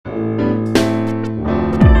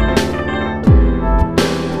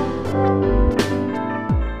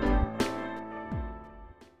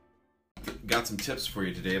tips for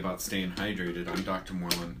you today about staying hydrated. I'm Dr.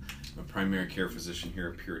 Moreland. I'm a primary care physician here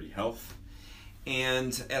at Purity Health.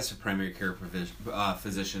 And as a primary care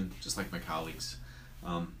physician, just like my colleagues,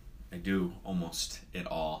 I do almost it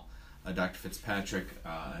all. Dr. Fitzpatrick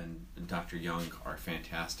and Dr. Young are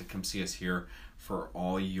fantastic. Come see us here for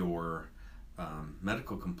all your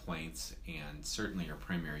medical complaints and certainly your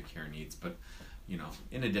primary care needs. But,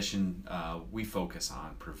 in addition, we focus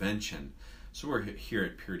on prevention. So we're here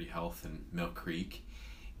at Purity Health in Mill Creek,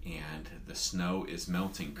 and the snow is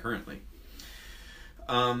melting currently.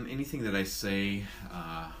 Anything that I say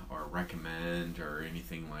or recommend or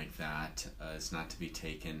anything like that is not to be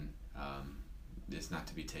taken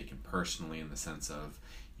personally, in the sense of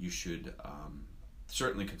you should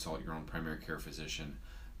certainly consult your own primary care physician,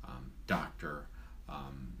 doctor,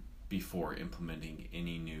 before implementing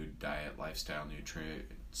any new diet, lifestyle, nutrient,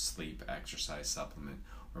 sleep, exercise, supplement,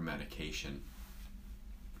 or medication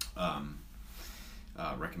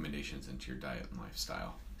recommendations into your diet and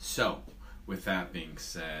lifestyle. So, with that being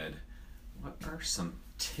said, what are some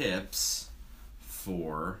tips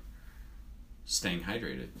for staying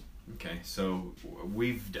hydrated? Okay, so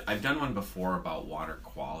I've done one before about water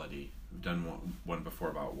quality.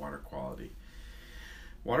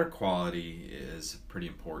 Water quality is pretty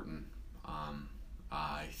important.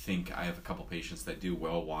 I think I have a couple patients that do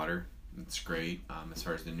well water. It's great as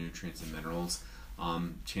far as the nutrients and minerals.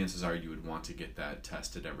 Chances are you would want to get that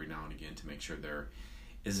tested every now and again to make sure there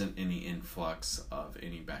isn't any influx of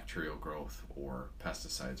any bacterial growth or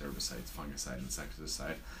pesticides, herbicides, fungicide,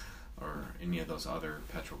 insecticide, or any of those other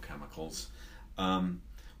petrochemicals.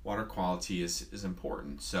 Water quality is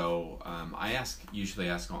important. So I usually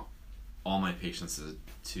ask all my patients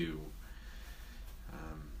to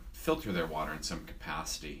filter their water in some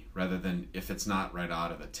capacity, rather than if it's not right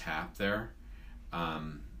out of the tap there.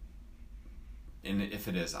 And if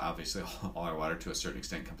it is, obviously all our water to a certain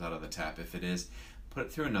extent comes out of the tap. If it is, put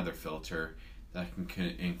it through another filter that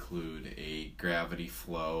can include a gravity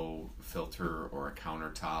flow filter or a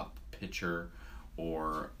countertop pitcher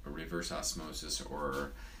or a reverse osmosis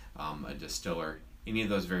or a distiller. Any of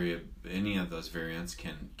those variants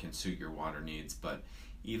can suit your water needs, but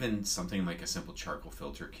even something like a simple charcoal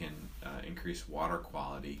filter can increase water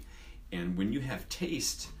quality. And when you have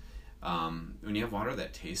taste, when you have water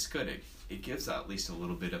that tastes good, it gives at least a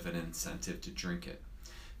little bit of an incentive to drink it.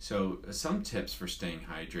 So some tips for staying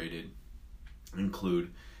hydrated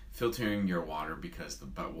include filtering your water, because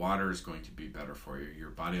the water is going to be better for you.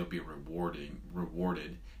 Your body will be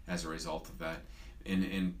rewarded as a result of that.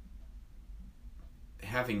 And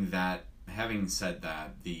having said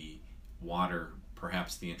that, the water,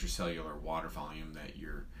 perhaps the intracellular water volume that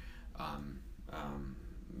you're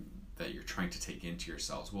trying to take into your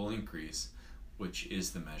cells will increase, which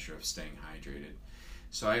is the measure of staying hydrated.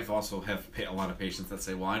 So I've also have a lot of patients that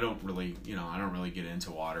say, well, I don't really get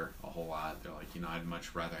into water a whole lot. They're like, I'd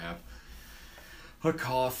much rather have a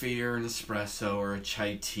coffee or an espresso or a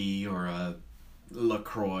chai tea or a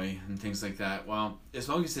LaCroix and things like that. Well, as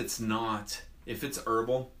long as it's not, if it's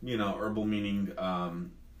herbal, herbal meaning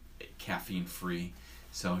caffeine free,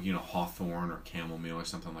 so hawthorn or chamomile or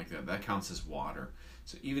something like that, that counts as water.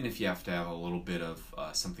 So even if you have to have a little bit of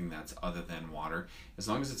something that's other than water, as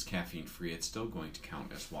long as it's caffeine free, it's still going to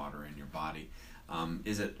count as water in your body.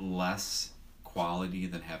 Is it less quality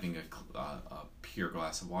than having a pure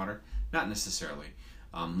glass of water? Not necessarily.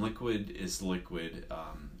 Liquid is liquid,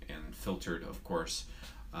 and filtered, of course,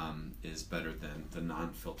 is better than the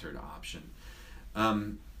non-filtered option.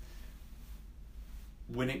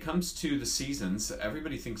 When it comes to the seasons,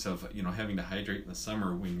 everybody thinks of having to hydrate in the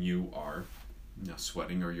summer when you are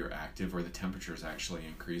sweating or you're active or the temperature is actually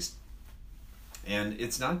increased. And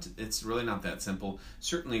it's really not that simple.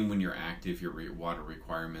 Certainly when you're active, your water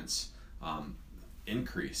requirements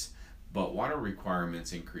increase, but water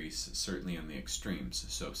requirements increase certainly in the extremes.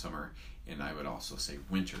 So summer, and I would also say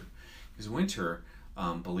winter, because winter,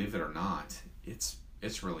 believe it or not, it's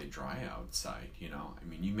really dry outside.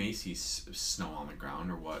 You may see snow on the ground,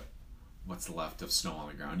 or what's left of snow on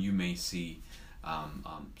the ground. You may see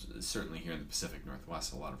certainly here in the Pacific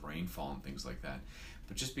Northwest a lot of rainfall and things like that.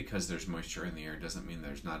 But just because there's moisture in the air doesn't mean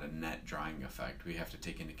there's not a net drying effect. We have to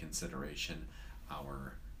take into consideration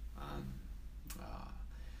our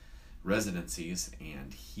residencies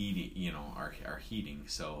and heating, our heating.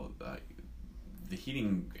 So the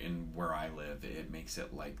heating in where I live, it makes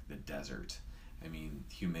it like the desert.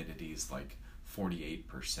 Humidity is like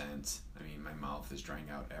 48%. My mouth is drying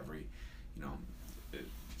out every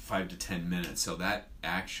 5 to 10 minutes. So that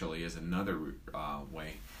actually is another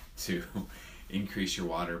way to increase your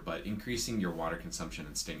water. But increasing your water consumption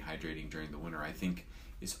and staying hydrating during the winter, I think,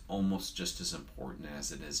 is almost just as important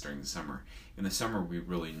as it is during the summer. In the summer, we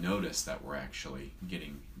really notice that we're actually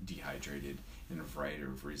getting dehydrated in a variety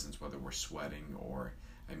of reasons, whether we're sweating or,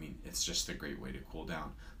 I mean, it's just a great way to cool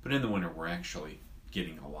down. But in the winter, we're actually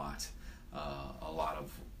getting a lot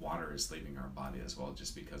of water is leaving our body as well,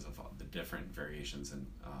 just because of the different variations in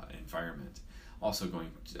environment. Also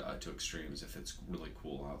going to extremes, if it's really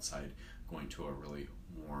cool outside, going to a really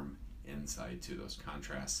warm inside to those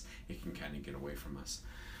contrasts, it can kind of get away from us.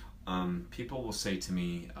 People will say to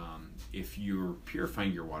me, if you're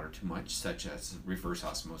purifying your water too much, such as reverse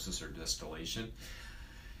osmosis or distillation,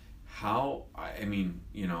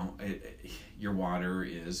 your water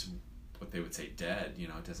is what they would say dead.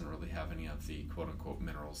 It doesn't really have any of the quote-unquote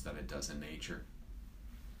minerals that it does in nature.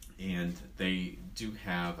 And they do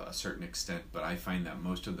have a certain extent, but I find that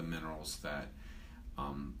most of the minerals that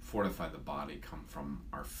fortify the body come from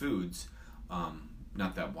our foods.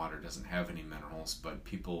 Not that water doesn't have any minerals, but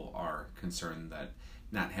people are concerned that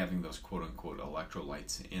not having those quote-unquote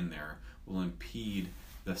electrolytes in there will impede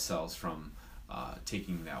the cells from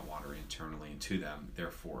taking that water internally into them,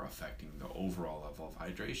 therefore affecting the overall level of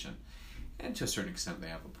hydration. And to a certain extent, they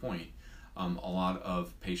have a point. A lot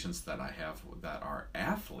of patients that I have that are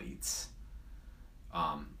athletes,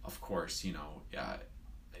 of course,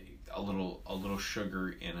 a little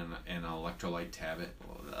sugar in an electrolyte tablet,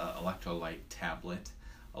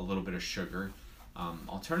 a little bit of sugar,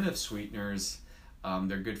 alternative sweeteners.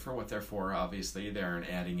 They're good for what they're for. Obviously, they aren't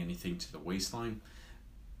adding anything to the waistline,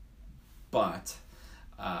 but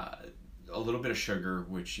a little bit of sugar,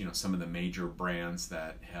 which some of the major brands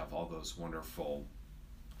that have all those wonderful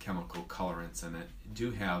chemical colorants in it do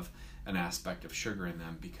have an aspect of sugar in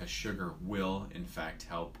them, because sugar will in fact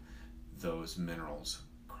help those minerals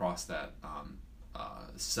cross that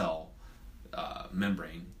cell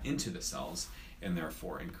membrane into the cells and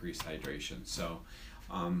therefore increase hydration. So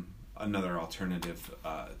another alternative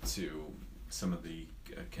to some of the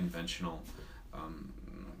conventional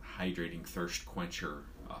hydrating thirst quencher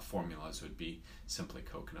formulas would be simply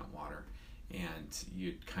coconut water. And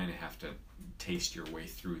you kind of have to taste your way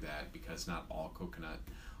through that, because not all coconut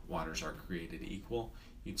waters are created equal.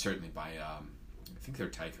 You'd certainly buy, I think they're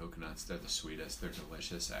Thai coconuts. They're the sweetest. They're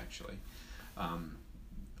delicious, actually.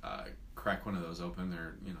 Crack one of those open.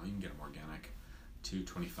 They're, you can get them organic,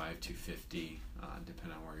 $2.25, $2.50,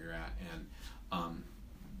 depending on where you're at. And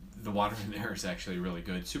the water in there is actually really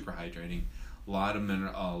good, super hydrating. A lot of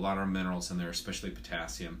minerals in there, especially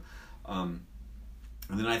potassium.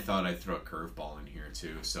 And then I thought I'd throw a curveball in here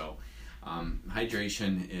too. So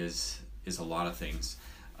hydration is a lot of things.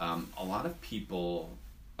 A lot of people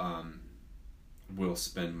will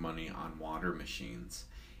spend money on water machines,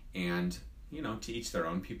 and to each their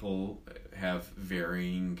own. People have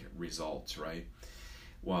varying results, right?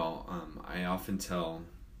 Well, I often tell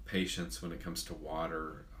patients when it comes to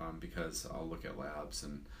water, because I'll look at labs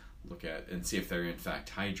and see if they're in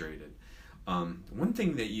fact hydrated. One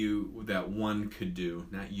thing that one could do,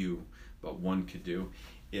 not you, but one could do,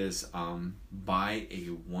 is buy a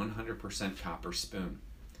 100% copper spoon.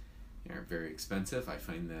 They're very expensive. I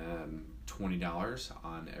find them $20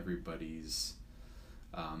 on everybody's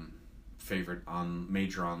favorite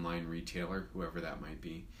major online retailer, whoever that might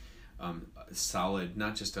be. Solid,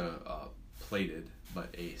 not just a plated,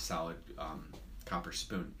 but a solid copper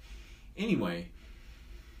spoon. Anyway,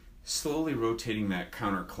 slowly rotating that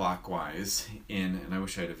counterclockwise and I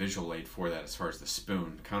wish I had a visual aid for that as far as the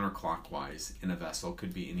spoon, counterclockwise in a vessel,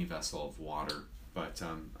 could be any vessel of water, but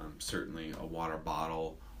certainly a water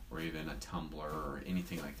bottle or even a tumbler or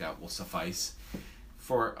anything like that will suffice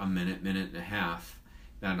for a minute and a half.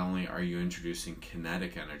 Not only are you introducing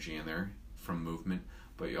kinetic energy in there from movement,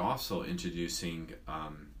 but you're also introducing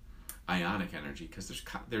ionic energy, because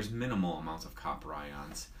there's minimal amounts of copper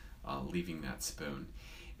ions leaving that spoon.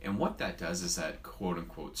 And what that does is that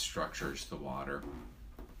quote-unquote structures the water.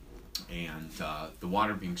 And the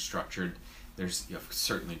water being structured, there's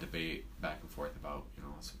certainly debate back and forth about,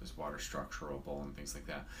 is water structurable and things like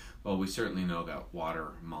that. Well, we certainly know that water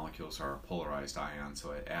molecules are polarized ions,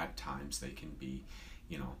 so at times they can be,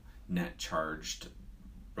 net charged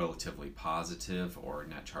relatively positive or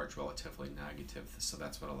net charged relatively negative. So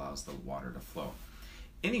that's what allows the water to flow.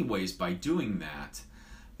 Anyways, by doing that,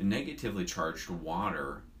 the negatively charged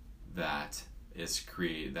water that is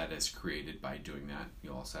created by doing that,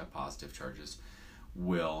 you also have positive charges,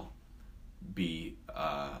 will be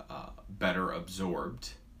better absorbed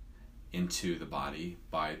into the body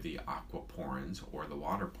by the aquaporins, or the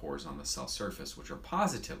water pores on the cell surface, which are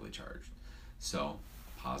positively charged. So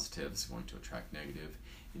positive is going to attract negative,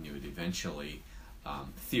 and you would eventually,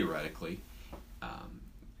 theoretically,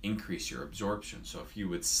 increase your absorption. So if you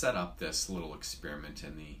would set up this little experiment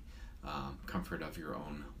in the comfort of your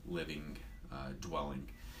own living dwelling,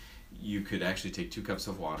 you could actually take 2 cups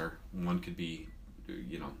of water. One could be,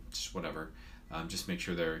 just whatever. Just make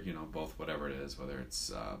sure they're, both whatever it is, whether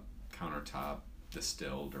it's countertop,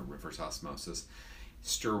 distilled, or reverse osmosis.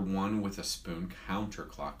 Stir one with a spoon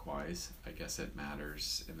counterclockwise. I guess it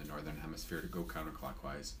matters in the northern hemisphere to go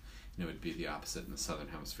counterclockwise, and it would be the opposite in the southern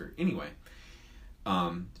hemisphere. Anyway,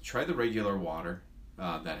 try the regular water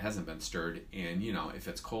that hasn't been stirred, and if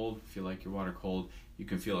it's cold, if you like your water cold, you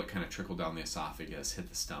can feel it kind of trickle down the esophagus, hit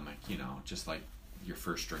the stomach, just like your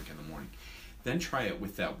first drink in the morning. Then try it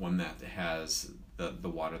with that one that has the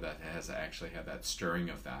water that has actually had that stirring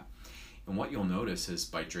of that. And what you'll notice is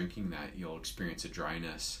by drinking that, you'll experience a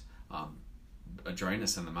dryness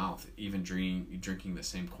in the mouth, even drinking the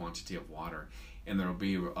same quantity of water. And there will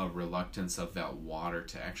be a reluctance of that water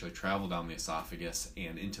to actually travel down the esophagus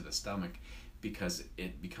and into the stomach, because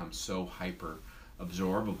it becomes so hyper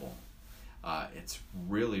absorbable. It's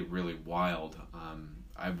really, really wild.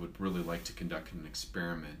 I would really like to conduct an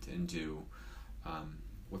experiment and do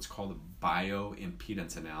what's called a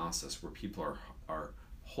bioimpedance analysis, where people are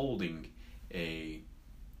holding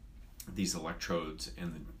these electrodes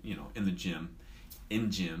in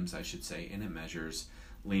gyms, I should say, and it measures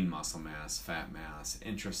lean muscle mass, fat mass,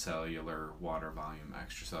 intracellular water volume,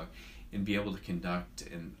 extracellular, and be able to conduct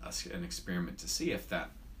an experiment to see if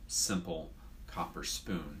that simple copper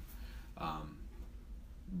spoon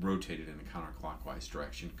rotated in a counterclockwise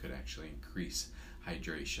direction could actually increase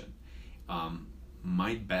hydration.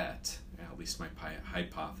 My bet, at least my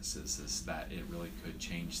hypothesis, is that it really could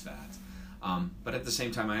change that. But at the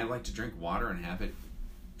same time, I like to drink water and have it,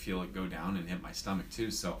 feel it go down and hit my stomach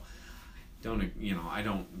too. So I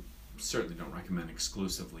certainly don't recommend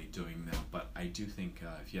exclusively doing that, but I do think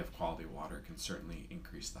if you have quality water, it can certainly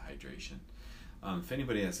increase the hydration. If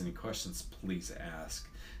anybody has any questions, please ask.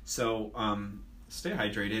 So stay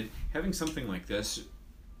hydrated. Having something like this,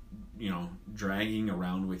 dragging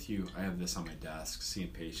around with you. I have this on my desk, seeing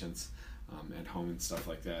patients at home and stuff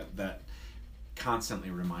like that. That constantly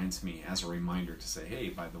reminds me, as a reminder, to say, hey,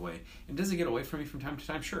 by the way, and does it get away from me from time to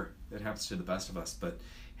time? Sure, that happens to the best of us, but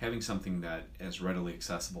having something that is readily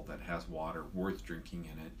accessible, that has water worth drinking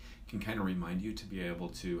in it, can kind of remind you to be able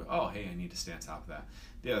to, oh, hey, I need to stay on top of that.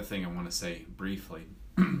 The other thing I want to say briefly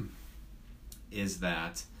is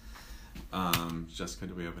that, Jessica,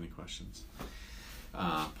 do we have any questions?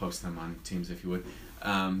 Post them on Teams if you would.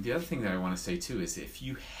 The other thing that I want to say too is, if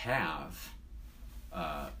you have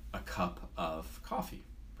a cup of coffee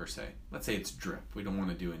per se, let's say it's drip. We don't want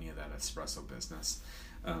to do any of that espresso business.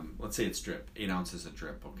 Let's say it's drip, 8 ounces of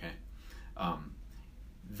drip, okay?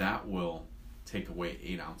 That will take away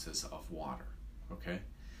 8 ounces of water, okay?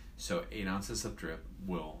 So 8 ounces of drip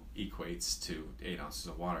equates to 8 ounces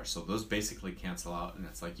of water. So those basically cancel out, and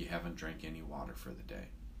it's like you haven't drank any water for the day,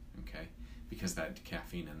 okay? Because that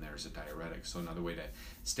caffeine in there is a diuretic. So another way to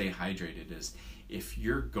stay hydrated is, if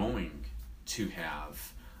you're going to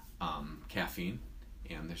have caffeine,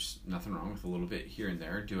 and there's nothing wrong with a little bit here and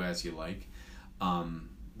there, do as you like.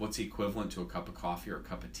 What's equivalent to a cup of coffee or a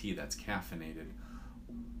cup of tea that's caffeinated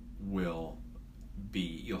will be,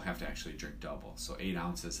 you'll have to actually drink double. So 8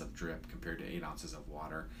 ounces of drip compared to 8 ounces of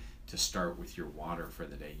water. To start with your water for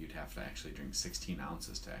the day, you'd have to actually drink 16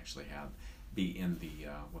 ounces to actually be in the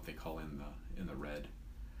what they call in the red,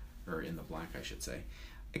 or in the black, I should say.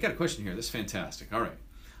 I got a question here. This is fantastic. All right.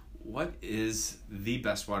 What is the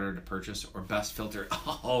best water to purchase, or best filter?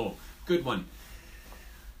 Oh, good one.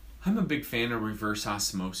 I'm a big fan of reverse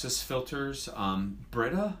osmosis filters.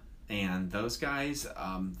 Brita and those guys,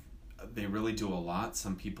 they really do a lot.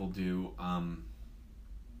 Some people do,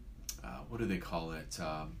 what do they call it?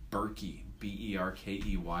 Berkey,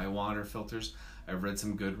 Berkey water filters. I've read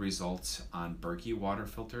some good results on Berkey water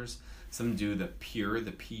filters. Some do the Pure,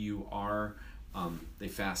 the PUR. They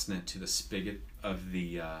fasten it to the spigot of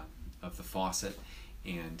the faucet,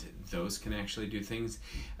 and those can actually do things.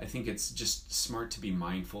 I think it's just smart to be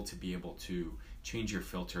mindful to be able to change your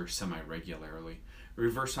filter semi-regularly.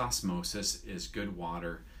 Reverse osmosis is good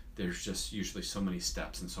water. There's just usually so many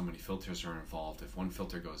steps and so many filters are involved. If one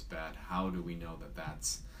filter goes bad, how do we know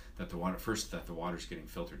that the water's getting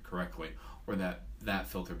filtered correctly, or that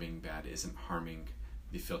filter being bad isn't harming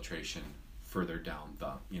the filtration further down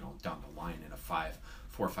the line in a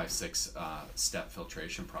 4, 5, 6 step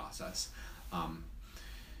filtration process.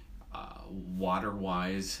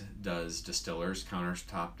 Water-wise, does distillers,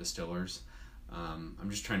 countertop distillers. I'm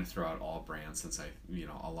just trying to throw out all brands since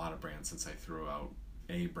a lot of brands since I threw out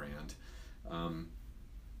a brand.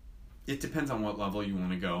 It depends on what level you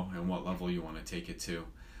want to go and what level you want to take it to.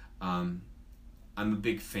 I'm a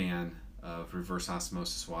big fan of reverse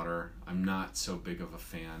osmosis water. I'm not so big of a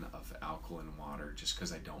fan of alkaline water just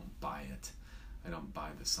because I don't buy it. I don't buy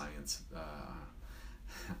the science.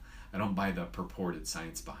 I don't buy the purported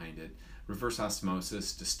science behind it. Reverse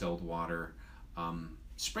osmosis, distilled water,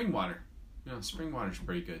 spring water. Spring water is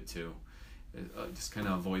pretty good too. Just kind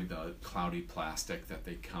of avoid the cloudy plastic that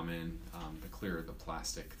they come in. The clearer the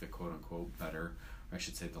plastic, the quote unquote better, or I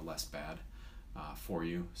should say the less bad for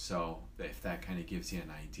you. So if that kind of gives you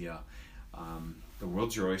an idea, the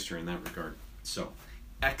world's your oyster in that regard. So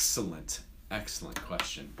excellent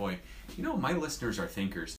question. Boy, my listeners are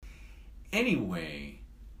thinkers. Anyway,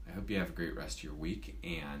 I hope you have a great rest of your week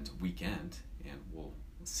and weekend, and we'll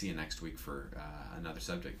see you next week for another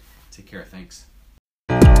subject. Take care. Thanks.